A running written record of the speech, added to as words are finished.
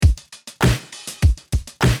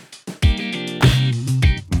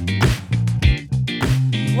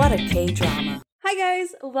What a K-drama. Hi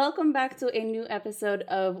guys, welcome back to a new episode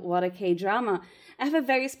of What a K-drama. I have a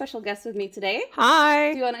very special guest with me today.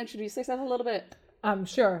 Hi. Do you want to introduce yourself a little bit?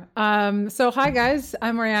 Sure. So hi guys,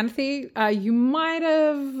 I'm Marianthe. You might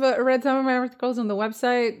have read some of my articles on the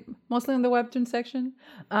website, mostly in the webtoon section.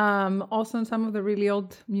 Also in some of the really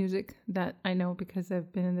old music that I know because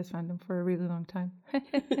I've been in this fandom for a really long time.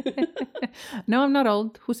 No, I'm not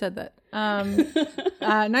old. Who said that?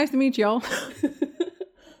 Nice to meet y'all.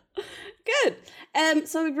 Good.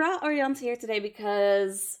 So we brought Ariane here today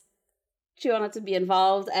because she wanted to be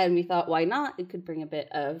involved, and we thought, why not? It could bring a bit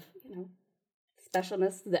of,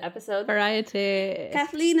 specialness to the episode. Variety.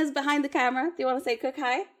 Kathleen is behind the camera. Do you want to say quick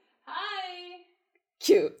hi? Hi.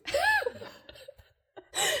 Cute.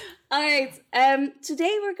 All right.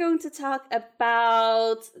 Today we're going to talk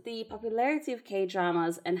about the popularity of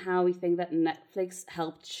K-dramas and how we think that Netflix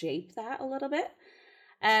helped shape that a little bit.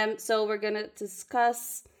 So we're going to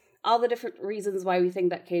discuss all the different reasons why we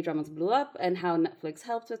think that K-dramas blew up and how Netflix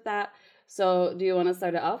helped with that. So do you want to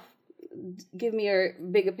start it off? Give me your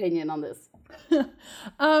big opinion on this. Well,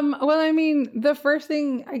 I mean, the first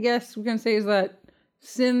thing I guess we can say is that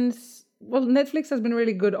Netflix has been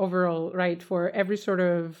really good overall, right? For every sort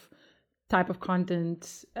of type of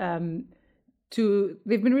content, they've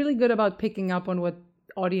been really good about picking up on what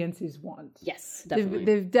audiences want. Yes, definitely.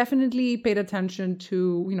 They've definitely paid attention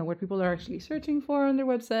to, what people are actually searching for on their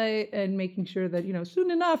website and making sure that,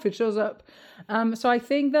 soon enough it shows up. So I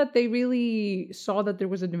think that they really saw that there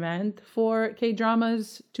was a demand for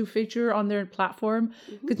K-dramas to feature on their platform.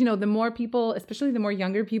 Because, the more people, especially the more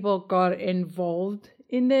younger people got involved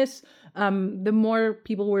in this, the more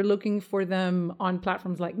people were looking for them on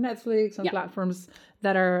platforms like Netflix, on platforms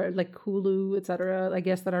that are like Hulu, etc. I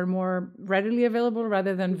guess that are more readily available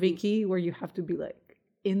rather than Viki, where you have to be like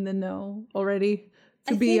in the know already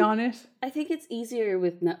to be honest. I think it's easier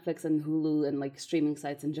with Netflix and Hulu and like streaming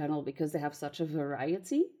sites in general because they have such a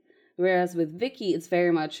variety. Whereas with Viki, it's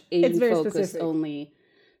very much Asian focused only.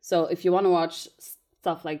 So if you want to watch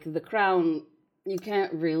stuff like The Crown, you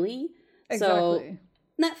can't really. Exactly. So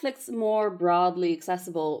Netflix more broadly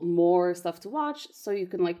accessible, more stuff to watch, so you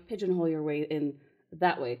can like pigeonhole your way in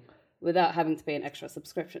that way without having to pay an extra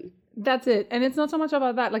subscription. That's it. And it's not so much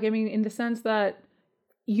about that. Like, I mean, in the sense that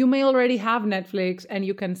you may already have Netflix and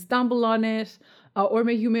you can stumble on it, or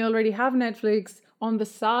you may already have Netflix on the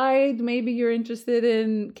side. Maybe you're interested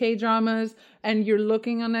in K-dramas and you're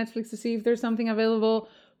looking on Netflix to see if there's something available.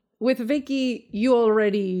 With Viki, you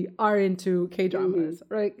already are into K-dramas,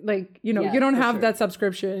 right? Like, you don't have that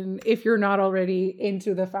subscription if you're not already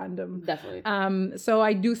into the fandom. Definitely. So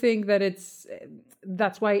I do think that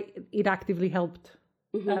that's why it actively helped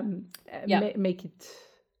make it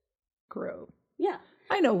grow. Yeah.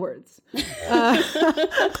 I know words. I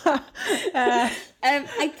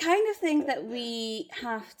kind of think that we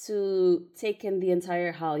have to take in the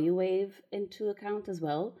entire Hallyu wave into account as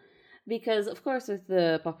well. Because, of course, with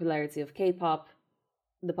the popularity of K-pop,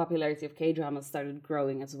 the popularity of K-dramas started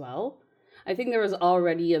growing as well. I think there was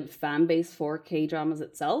already a fan base for K-dramas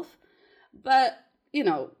itself. But,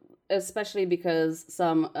 especially because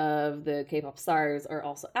some of the K-pop stars are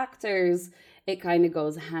also actors, it kind of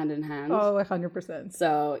goes hand in hand. Oh, 100%.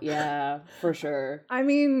 So, yeah, for sure. I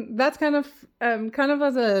mean, that's kind of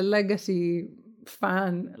as a legacy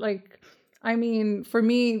fan. Like, I mean, for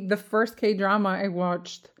me, the first K-drama I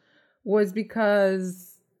watched was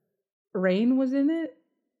because Rain was in it.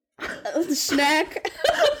 Snack.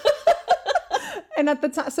 And at the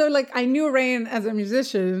time, so like I knew Rain as a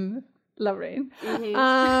musician. Love Rain.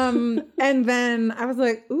 And then I was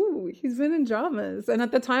like, ooh, he's been in dramas. And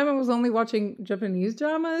at the time I was only watching Japanese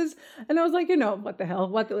dramas. And I was like, what the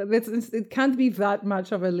hell? It can't be that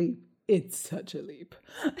much of a leap. It's such a leap.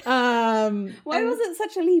 Why was it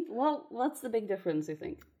such a leap? Well, what's the big difference, you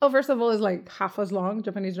think? Oh, first of all, it's like half as long.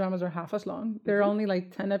 Japanese dramas are half as long. They're only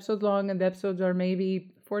like 10 episodes long, and the episodes are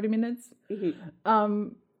maybe 40 minutes.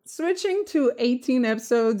 Switching to 18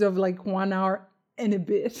 episodes of like 1 hour and a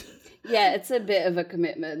bit. Yeah, it's a bit of a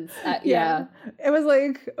commitment. Yeah. It was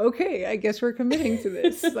like, okay, I guess we're committing to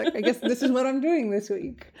this. Like, I guess this is what I'm doing this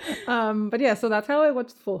week. But yeah, so that's how I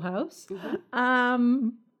watched Full House.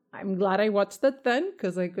 I'm glad I watched it then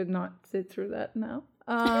because I could not sit through that now.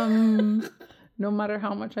 No matter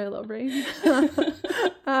how much I love Rain.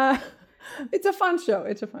 It's a fun show.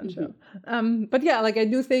 But yeah, like I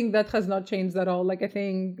do think that has not changed at all. Like I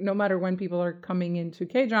think no matter when people are coming into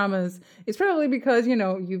K-dramas, it's probably because,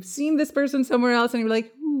 you've seen this person somewhere else and you're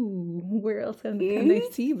like, ooh, where else can they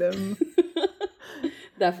see them?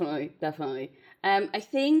 Definitely. I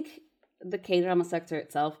think the K-drama sector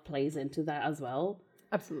itself plays into that as well.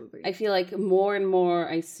 Absolutely. I feel like more and more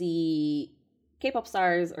I see K-pop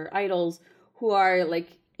stars or idols who are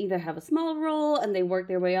like either have a small role and they work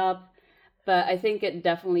their way up, but I think it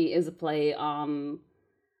definitely is a play on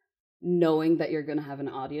knowing that you're going to have an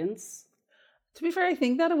audience. To be fair, I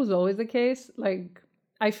think that it was always the case. Like,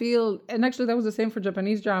 I feel, and actually that was the same for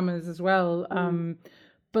Japanese dramas as well.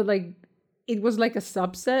 But like, it was like a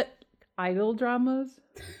subset, idol dramas,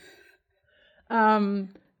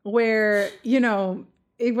 where, you know,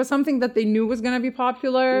 it was something that they knew was going to be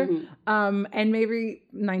popular. And maybe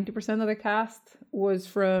 90% of the cast was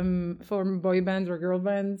from boy bands or girl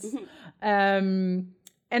bands. And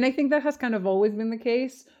I think that has kind of always been the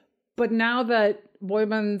case. But now that boy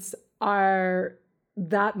bands are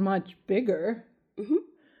that much bigger,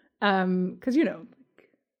 because, you know,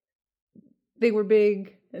 they were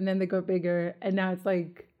big and then they got bigger and now it's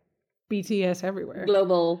like BTS everywhere.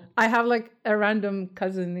 Global. I have like a random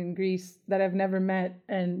cousin in Greece that I've never met,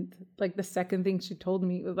 and like the second thing she told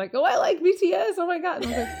me was like, "Oh, I like BTS. Oh my god!"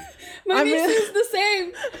 And I was like, "My niece is the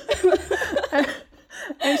same."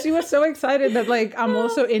 And she was so excited that like I'm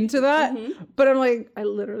also into that, but I'm like, I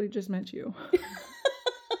literally just met you.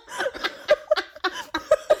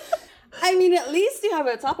 I mean, at least you have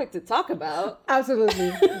a topic to talk about.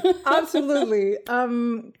 Absolutely.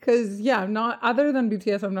 Because yeah, not other than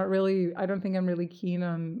BTS, I don't think I'm really keen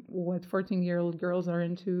on what 14-year-old girls are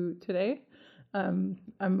into today. I'm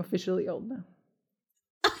officially old now.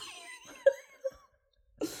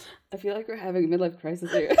 I feel like we're having a midlife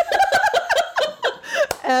crisis here.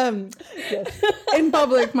 Yes. In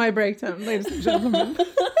public, my breakdown, ladies and gentlemen.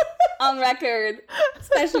 On record,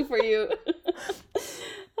 especially for you.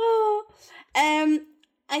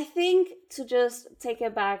 I think to just take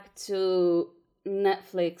it back to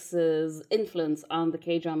Netflix's influence on the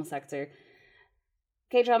K-drama sector,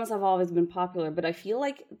 K-dramas have always been popular, but I feel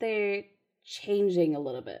like they're changing a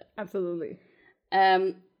little bit. Absolutely.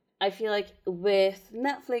 I feel like with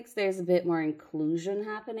Netflix, there's a bit more inclusion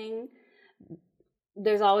happening.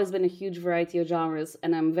 There's always been a huge variety of genres,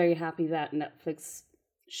 and I'm very happy that Netflix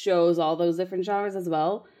shows all those different genres as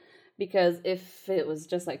well. Because if it was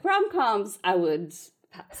just like rom-coms, I would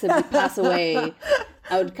simply pass away.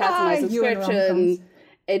 I would cancel my subscription.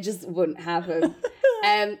 It just wouldn't happen.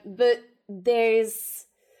 But it's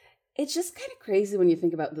just kind of crazy when you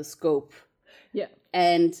think about the scope. Yeah.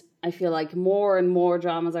 And I feel like more and more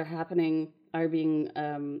dramas are being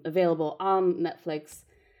available on Netflix.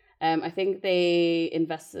 I think they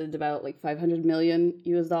invested about like $500 million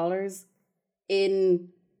in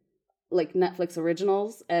like Netflix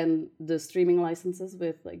originals and the streaming licenses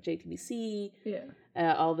with like JTBC,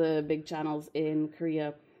 all the big channels in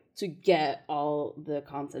Korea to get all the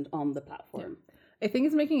content on the platform. I think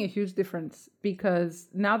it's making a huge difference because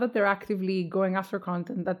now that they're actively going after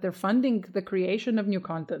content, that they're funding the creation of new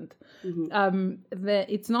content,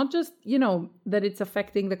 it's not just, you know, that it's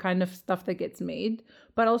affecting the kind of stuff that gets made,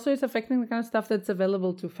 but also it's affecting the kind of stuff that's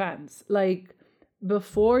available to fans. Like,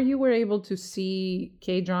 before you were able to see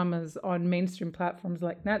K-dramas on mainstream platforms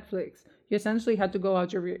like Netflix, you essentially had to go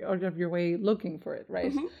out of your way looking for it,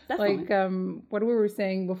 right? Like what we were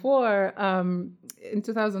saying before, in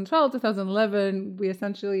 2012, 2011, we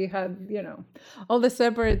essentially had, you know, all the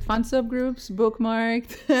separate fan subgroups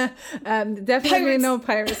bookmarked. Definitely no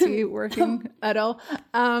piracy working at all.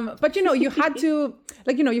 But, you know, you had to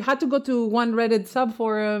go to one Reddit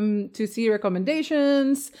subforum to see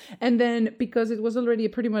recommendations. And then because it was already a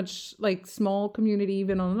pretty much like small community,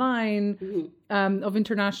 even online, of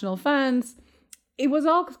international fans, it was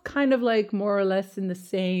all kind of like more or less in the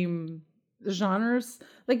same genres.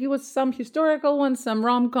 Like it was some historical ones, some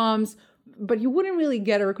rom-coms, but you wouldn't really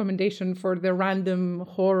get a recommendation for the random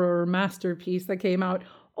horror masterpiece that came out.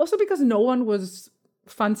 Also because no one was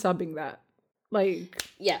fan subbing that. Like,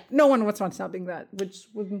 no one was fan subbing that, which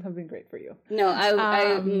wouldn't have been great for you. No,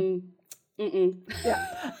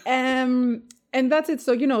 And that's it.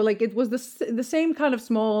 So, you know, like it was the same kind of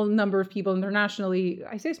small number of people internationally.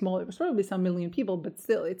 I say small, it was probably some million people, but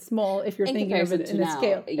still it's small if you're thinking of it in a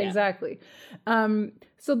scale. Yeah. Exactly.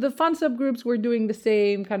 So the fan subgroups were doing the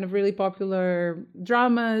same kind of really popular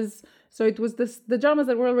dramas. So it was the dramas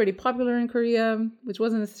that were already popular in Korea, which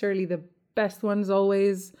wasn't necessarily the best ones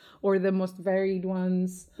always or the most varied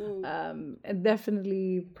ones. And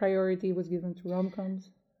definitely priority was given to rom-coms.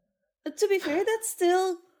 To be fair, that's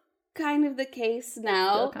still kind of the case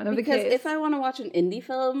now, because if I want to watch an indie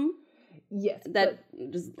film, but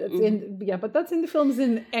that's indie films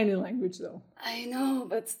in any language though. I know,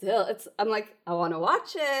 but still, I'm like, I want to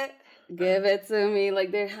watch it. Give it to me.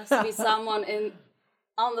 Like there has to be someone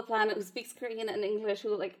on the planet who speaks Korean and English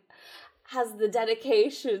who like has the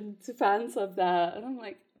dedication to fan sub that. And I'm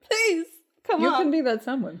like, please, come on. You can be that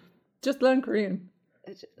someone. Just learn Korean.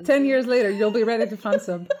 10 years later, you'll be ready to fan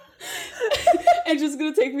sub. It's just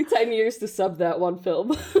going to take me 10 years to sub that one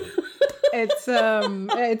film. It's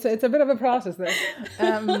a bit of a process there.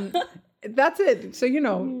 That's it. So,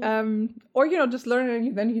 or, just learn it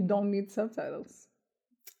and then you don't need subtitles.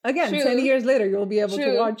 Again, True. 10 years later, you'll be able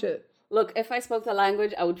to watch it. Look, if I spoke the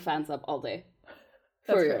language, I would fan sub all day.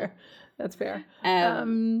 That's fair. That's fair.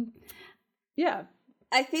 Yeah.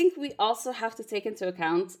 I think we also have to take into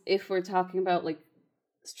account, if we're talking about like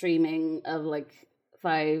streaming of like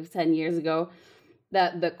 5-10 years ago,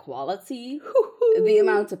 that the quality, the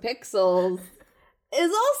amount of pixels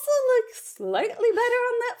is also like slightly better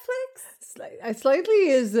on Netflix. Slightly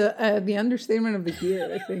is the understatement of the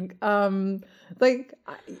year, I think.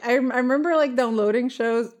 I remember like downloading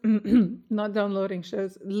shows, not downloading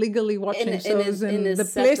shows, legally watching shows in the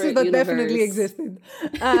places that definitely existed.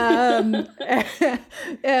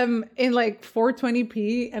 In like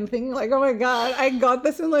 420p and thinking like, oh my God, I got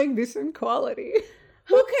this in like decent quality.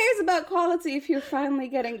 Who cares about quality if you're finally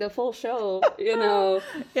getting the full show,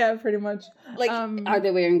 Yeah, pretty much. Like, are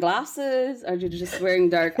they wearing glasses? Are they just wearing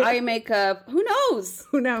dark eye makeup? Who knows?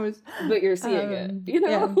 Who knows? But you're seeing it,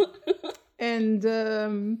 Yeah. And,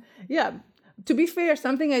 to be fair,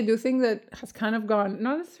 something I do think that has kind of gone,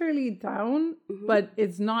 not necessarily down, but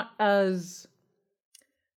it's not as...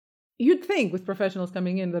 You'd think with professionals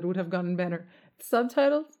coming in that would have gotten better.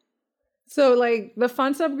 Subtitles. So, like, the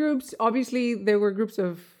fan sub groups, obviously, there were groups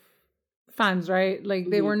of fans, right? Like,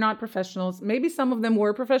 they were not professionals. Maybe some of them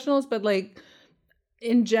were professionals, but, like,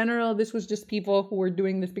 in general, this was just people who were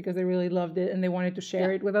doing this because they really loved it and they wanted to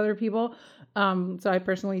share it with other people. So I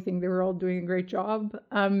personally think they were all doing a great job.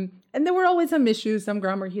 And there were always some issues, some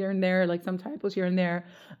grammar here and there, like some typos here and there.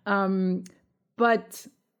 But...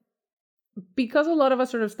 because a lot of us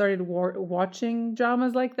sort of started watching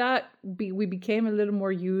dramas like that, we became a little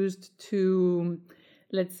more used to,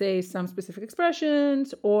 let's say, some specific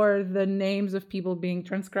expressions or the names of people being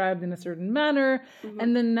transcribed in a certain manner.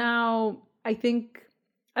 And then now I think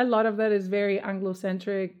a lot of that is very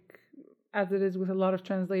Anglo-centric, as it is with a lot of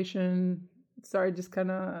translation. Sorry, just kind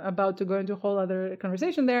of about to go into a whole other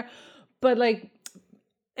conversation there. But like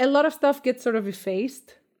a lot of stuff gets sort of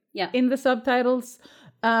effaced in the subtitles.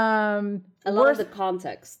 A lot of the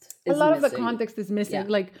context is missing.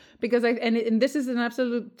 Like, because and this is an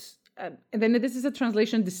absolute and then this is a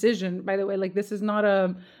translation decision, by the way. Like, this is not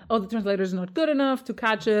the translator's not good enough to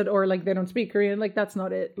catch it, or like they don't speak Korean. Like, that's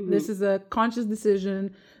not it. This is a conscious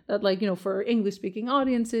decision that, like, for English speaking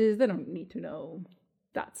audiences, they don't need to know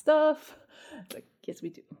that stuff. It's like, yes, we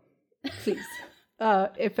do. Please.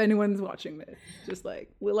 If anyone's watching this, just like,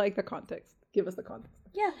 we like the context. Give us the context.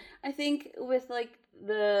 Yeah, I think with like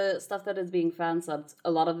the stuff that is being fan subbed,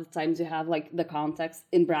 a lot of the times you have like the context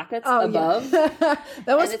in brackets above. Yeah.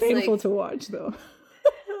 That was painful to watch, though.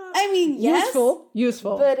 I mean, yes,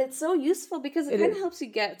 useful, but it's so useful because it kind of helps you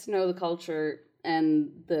get to know the culture and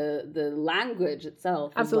the language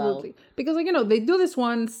itself. Absolutely. As well. Because, like, they do this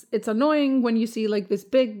once. It's annoying when you see like this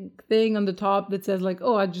big thing on the top that says like,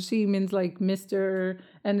 oh, Ajusi means like Mr.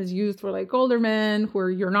 and is used for like older men who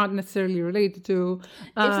you're not necessarily related to.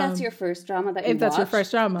 If that's your first drama that you watch, that's your first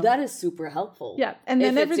drama, that is super helpful. Yeah. And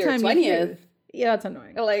then every time 20th, that's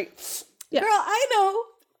annoying. Like, girl, I know.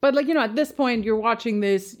 But like, at this point you're watching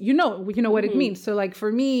this, you know what it means. So like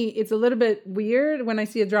for me, it's a little bit weird when I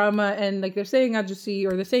see a drama and like they're saying Ajusi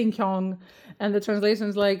or they're saying Kyung and the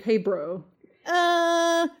translation's like, hey bro.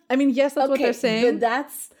 I mean, yes, that's what they're saying. But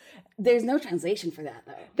there's no translation for that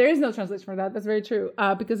though. There is no translation for that. That's very true.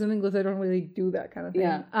 Because in English, they don't really do that kind of thing.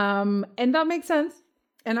 Yeah. And that makes sense.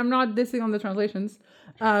 And I'm not dissing on the translations.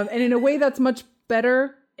 And in a way that's much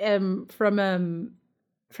better from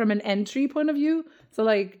an entry point of view. So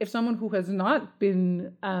like if someone who has not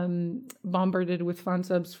been bombarded with fan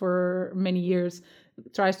subs for many years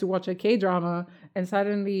tries to watch a K-drama and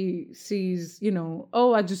suddenly sees,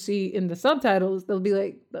 I just see in the subtitles, they'll be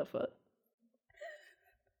like, the fuck?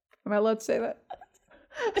 Am I allowed to say that?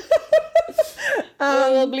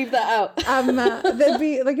 We'll bleep that out. They'd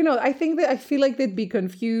be like, I feel like they'd be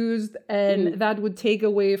confused and that would take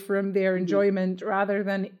away from their enjoyment rather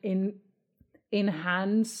than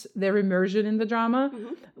enhance their immersion in the drama.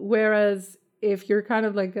 Whereas if you're kind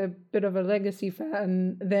of like a bit of a legacy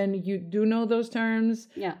fan, then you do know those terms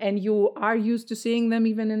and you are used to seeing them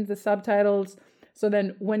even in the subtitles. So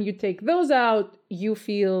then when you take those out, you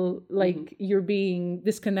feel like you're being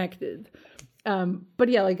disconnected. But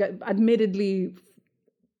yeah, like admittedly,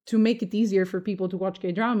 to make it easier for people to watch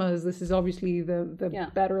K-dramas, this is obviously the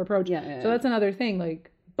better approach. So that's another thing. Like,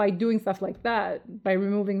 by doing stuff like that, by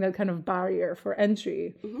removing that kind of barrier for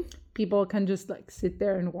entry, people can just like sit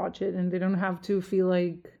there and watch it, and they don't have to feel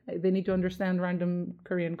like they need to understand random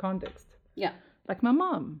Korean context. Yeah. Like my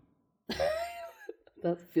mom.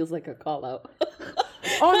 That feels like a call out.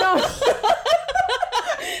 Oh no.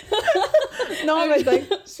 No, but like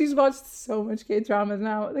she's watched so much K-dramas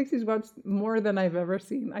now. Like she's watched more than I've ever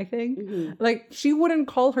seen, I think. Like she wouldn't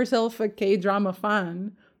call herself a K-drama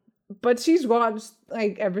fan, but she's watched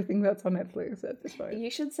like everything that's on Netflix at this point.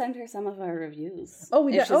 You should send her some of our reviews. Oh,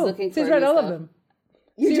 yeah. She's read all of them.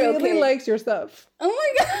 You're she joking. really likes your stuff. Oh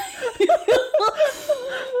my god.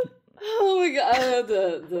 Oh my god.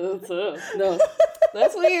 No.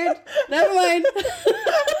 That's weird. Never mind.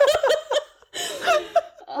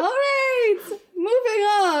 All right. Moving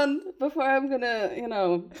on before I'm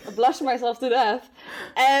gonna, blush myself to death.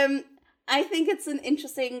 I think it's an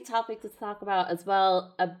interesting topic to talk about as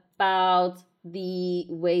well, about the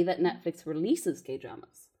way that Netflix releases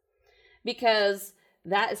K-dramas. Because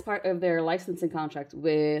that is part of their licensing contract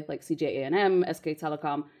with like CJ&M, SK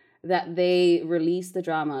Telecom, that they release the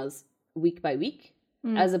dramas week by week,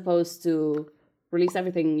 as opposed to release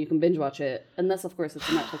everything, you can binge watch it. Unless, of course, it's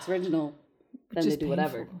a Netflix original, then they do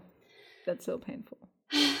whatever. That's so painful.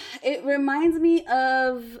 It reminds me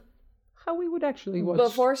of how we would actually watch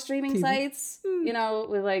before streaming TV. Sites,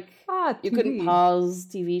 with like, you TV. couldn't pause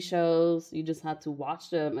TV shows. You just had to watch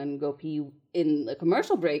them and go pee in a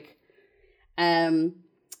commercial break.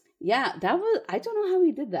 Yeah, that was, I don't know how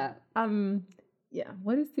we did that. Yeah,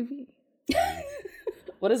 what is TV?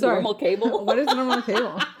 What is normal cable? What is normal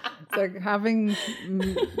cable? It's like having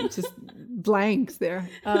just blanks there.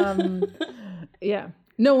 Yeah.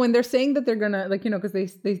 No, when they're saying that they're gonna, like, because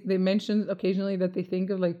they mentioned occasionally that they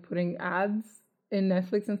think of like putting ads in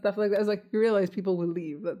Netflix and stuff like that. I was like, you realize people will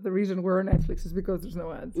leave. That the reason we're on Netflix is because there's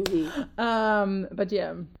no ads. But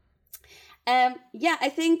yeah. Yeah, I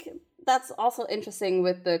think that's also interesting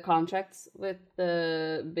with the contracts with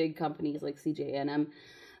the big companies like CJ&M.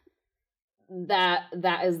 That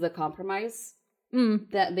is the compromise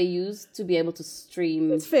that they use to be able to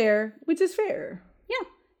stream. It's fair, which is fair.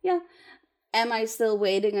 Yeah. Am I still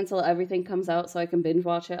waiting until everything comes out so I can binge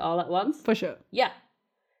watch it all at once? For sure. Yeah.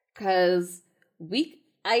 Because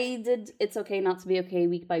I did It's Okay Not to Be Okay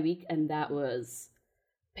week by week, and that was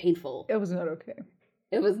painful. It was not okay.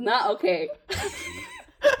 It was not okay.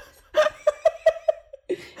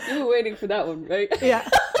 You were waiting for that one, right? Yeah.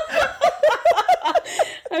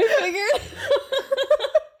 I figured.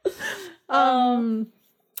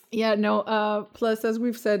 Yeah, no, plus, as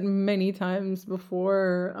we've said many times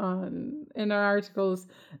before in our articles,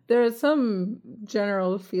 there is some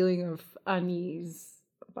general feeling of unease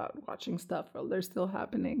about watching stuff while they're still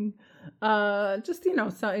happening. Just,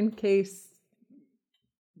 so in case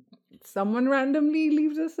someone randomly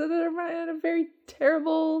leaves us at a very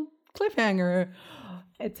terrible cliffhanger,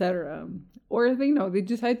 etc. Or they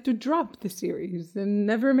decide to drop the series and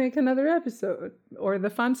never make another episode. Or the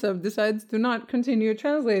fan sub decides to not continue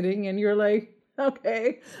translating, and you're like,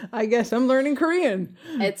 okay, I guess I'm learning Korean.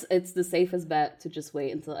 It's the safest bet to just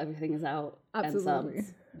wait until everything is out Absolutely. and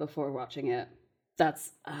subbed before watching it.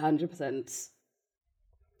 That's 100%.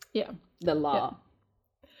 Yeah, the law.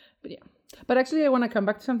 Yeah. But actually, I want to come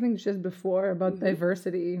back to something just before about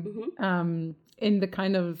diversity in the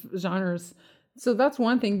kind of genres. So that's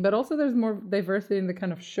one thing, but also there's more diversity in the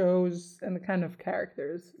kind of shows and the kind of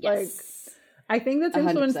characters. Yes. Like, I think that's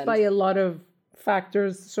influenced 100%. by a lot of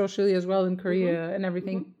factors socially as well in Korea and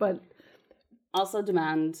everything, but also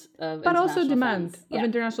demand of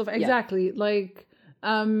international fans. Exactly. Like,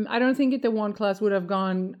 I don't think the one class would have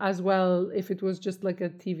gone as well if it was just like a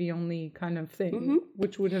TV only kind of thing,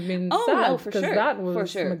 which would have been sad because that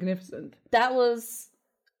was magnificent. That was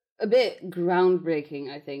a bit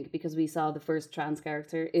groundbreaking, I think, because we saw the first trans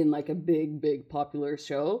character in like a big popular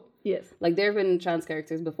show. Yes. Like there have been trans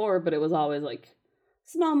characters before, but it was always like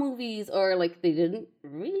small movies or like they didn't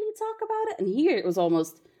really talk about it. And here it was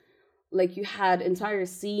almost like you had entire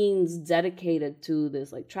scenes dedicated to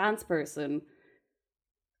this like trans person.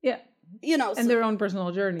 Yeah. And their own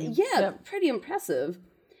personal journey. Yeah, pretty impressive.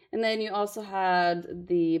 And then you also had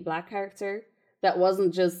the black character that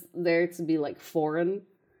wasn't just there to be like foreign.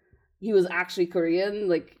 He was actually Korean,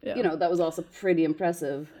 that was also pretty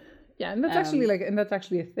impressive. Yeah, and that's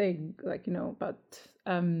actually a thing, about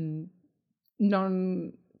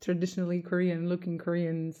non-traditionally Korean looking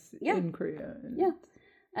Koreans in Korea.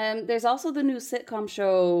 There's also the new sitcom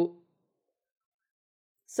show,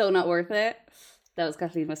 So Not Worth It. That was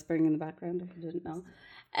Kathleen whispering in the background, if you didn't know.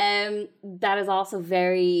 That is also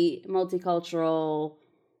very multicultural,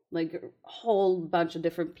 like a whole bunch of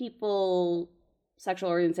different people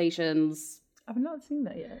sexual orientations. I've not seen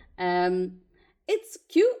that yet. It's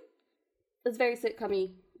cute. It's very sitcom-y.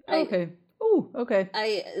 Okay. Oh, okay.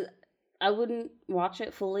 I wouldn't watch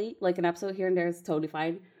it fully. Like an episode here and there is totally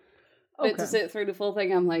fine. But to sit through the full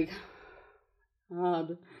thing, I'm like,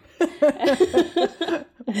 God.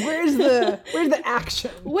 Where's the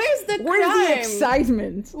action? Where's the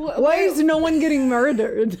excitement? Why is no one getting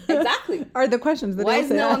murdered? Exactly. Are the questions that why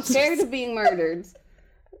is no one scared of being murdered?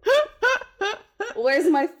 Where's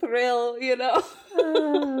my thrill? You know.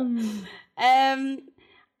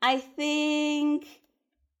 I think.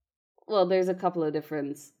 Well, there's a couple of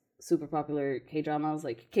different super popular K-dramas.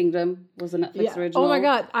 Like Kingdom was a Netflix original. Oh my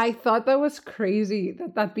god, I thought that was crazy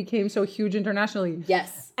that became so huge internationally.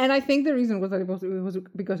 Yes, and I think the reason was that it was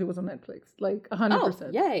because it was on Netflix, like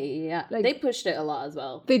 100%. Yeah. Like, they pushed it a lot as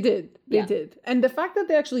well. They did, and the fact that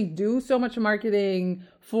they actually do so much marketing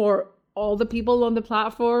for all the people on the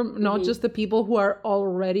platform, not just the people who are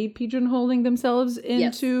already pigeonholing themselves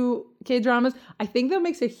into K-dramas, I think that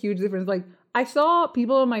makes a huge difference. Like I saw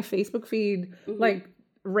people on my Facebook feed like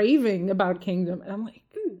raving about Kingdom, and I'm like,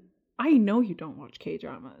 I know you don't watch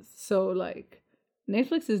K-dramas, so like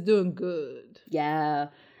Netflix is doing good. Yeah,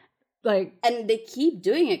 like, and they keep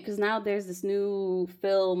doing it because now there's this new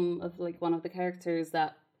film of like one of the characters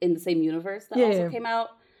that in the same universe that also came out.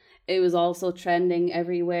 It was also trending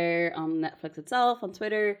everywhere on Netflix itself, on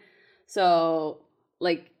Twitter. So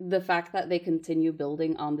like the fact that they continue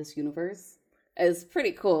building on this universe is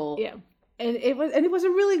pretty cool. Yeah. And it was a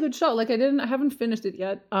really good show. Like I haven't finished it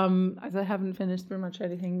yet. As I haven't finished pretty much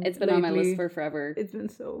anything. It's been lately on my list for forever. It's been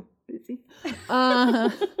so busy.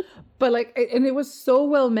 But like, and it was so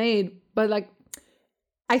well made. But like,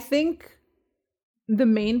 I think the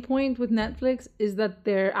main point with Netflix is that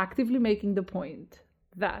they're actively making the point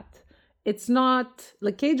that it's not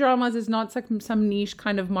like K-dramas is not some niche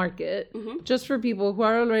kind of market just for people who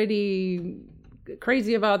are already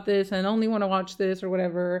crazy about this and only want to watch this or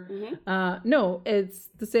whatever. No, it's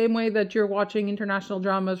the same way that you're watching international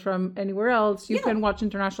dramas from anywhere else. You can watch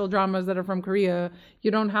international dramas that are from Korea.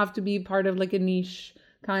 You don't have to be part of like a niche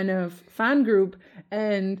kind of fan group.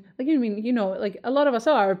 And like, I mean, you know, like a lot of us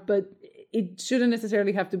are, but it shouldn't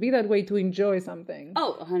necessarily have to be that way to enjoy something.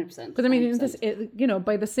 Oh, 100%. Because I mean, you know,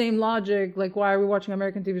 by the same logic, like why are we watching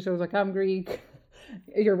American TV shows? Like I'm Greek,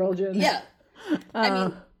 you're Belgian. Yeah. I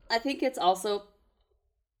mean, I think it's also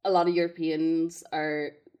a lot of Europeans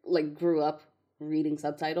are like grew up reading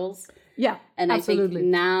subtitles. Yeah, and absolutely. I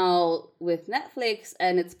think now with Netflix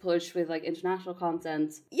and its push with like international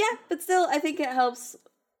content, but still I think it helps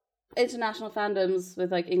international fandoms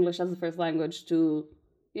with like English as a first language to,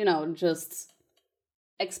 you know, just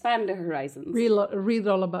expand their horizons. Read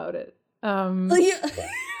all about it. You're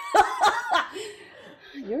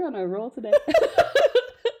on a roll today.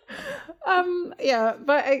 Yeah,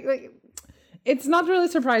 but it's not really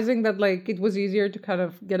surprising that like it was easier to kind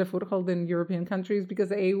of get a foothold in European countries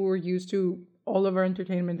because we're used to all of our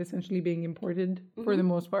entertainment essentially being imported for the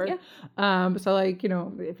most part. So like, you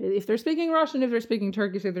know, if they're speaking Russian, if they're speaking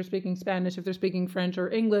Turkish, if they're speaking Spanish, if they're speaking French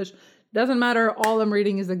or English, doesn't matter. All I'm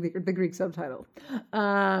reading is the Greek subtitle.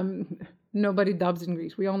 Nobody dubs in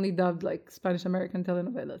Greece. We only dubbed like Spanish American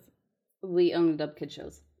telenovelas. We only dub kid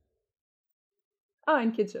shows. Oh,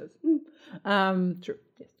 and kid shows. True.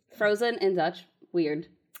 Yes. Frozen in Dutch. Weird.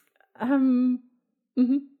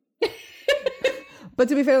 But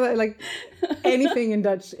to be fair, like anything in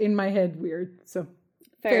Dutch in my head, weird. So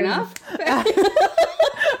fair enough.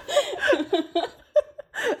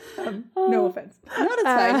 No offense. No, that's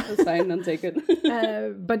fine. That's fine. Don't take it.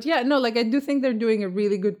 But yeah, no, like I do think they're doing a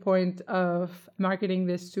really good point of marketing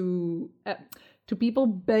this to people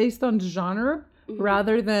based on genre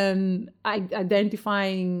rather than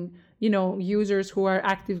identifying, you know, users who are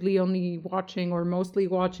actively only watching or mostly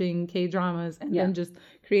watching K-dramas and then just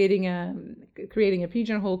creating a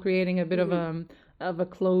pigeonhole, creating a bit of a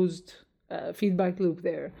closed feedback loop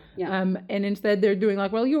there. And instead they're doing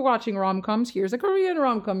like, well, you're watching rom-coms, here's a Korean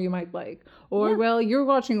rom-com you might like. Or, well, you're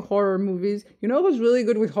watching horror movies. You know who's really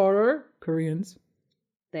good with horror? Koreans.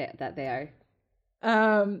 They are.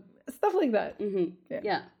 Stuff like that.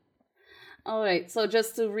 Yeah. All right. So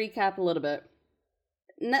just to recap a little bit.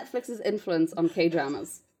 Netflix's influence on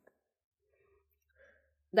K-dramas.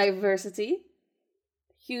 Diversity.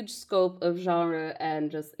 Huge scope of genre and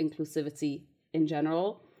just inclusivity in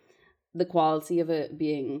general. The quality of it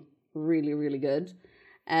being really, really good.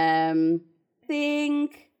 I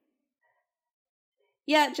think,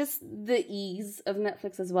 just the ease of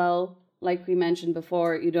Netflix as well. Like we mentioned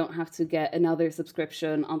before, you don't have to get another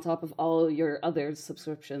subscription on top of all your other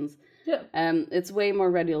subscriptions. Yeah. It's way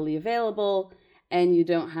more readily available, and you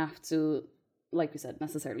don't have to like you said,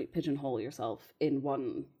 necessarily pigeonhole yourself in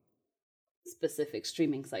one specific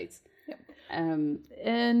streaming sites. Yeah.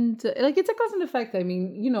 And like it's a cause and effect. I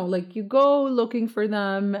mean, you know, like you go looking for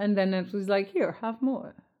them, and then it was like, here, have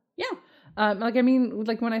more. Yeah. Like I mean,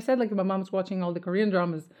 like when I said like my mom's watching all the Korean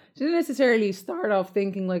dramas, she didn't necessarily start off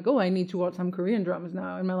thinking like, oh, I need to watch some Korean dramas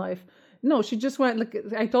now in my life. No, she just went like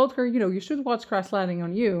I told her, you know, you should watch Crash Landing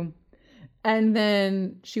on You, and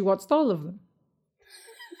then she watched all of them.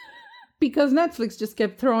 Because Netflix just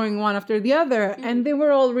kept throwing one after the other, and they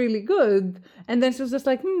were all really good. And then she was just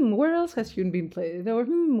like, where else has Hyun Bin played? Or,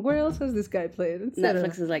 where else has this guy played?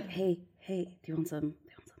 Netflix is like, hey, do you want some?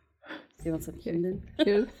 Do you want some Hyun Bin?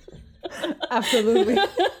 Yeah. Absolutely.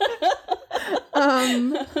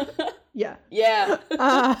 Yeah. Yeah.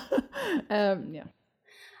 Yeah.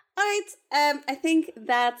 All right. I think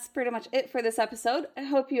that's pretty much it for this episode. I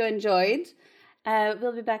hope you enjoyed.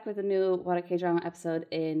 We'll be back with a new What a K-Drama episode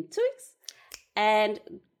in 2 weeks. And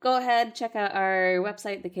go ahead, check out our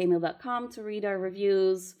website, thekmeal.com, to read our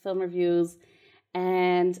reviews, film reviews.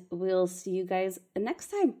 And we'll see you guys next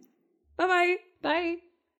time. Bye-bye. Bye.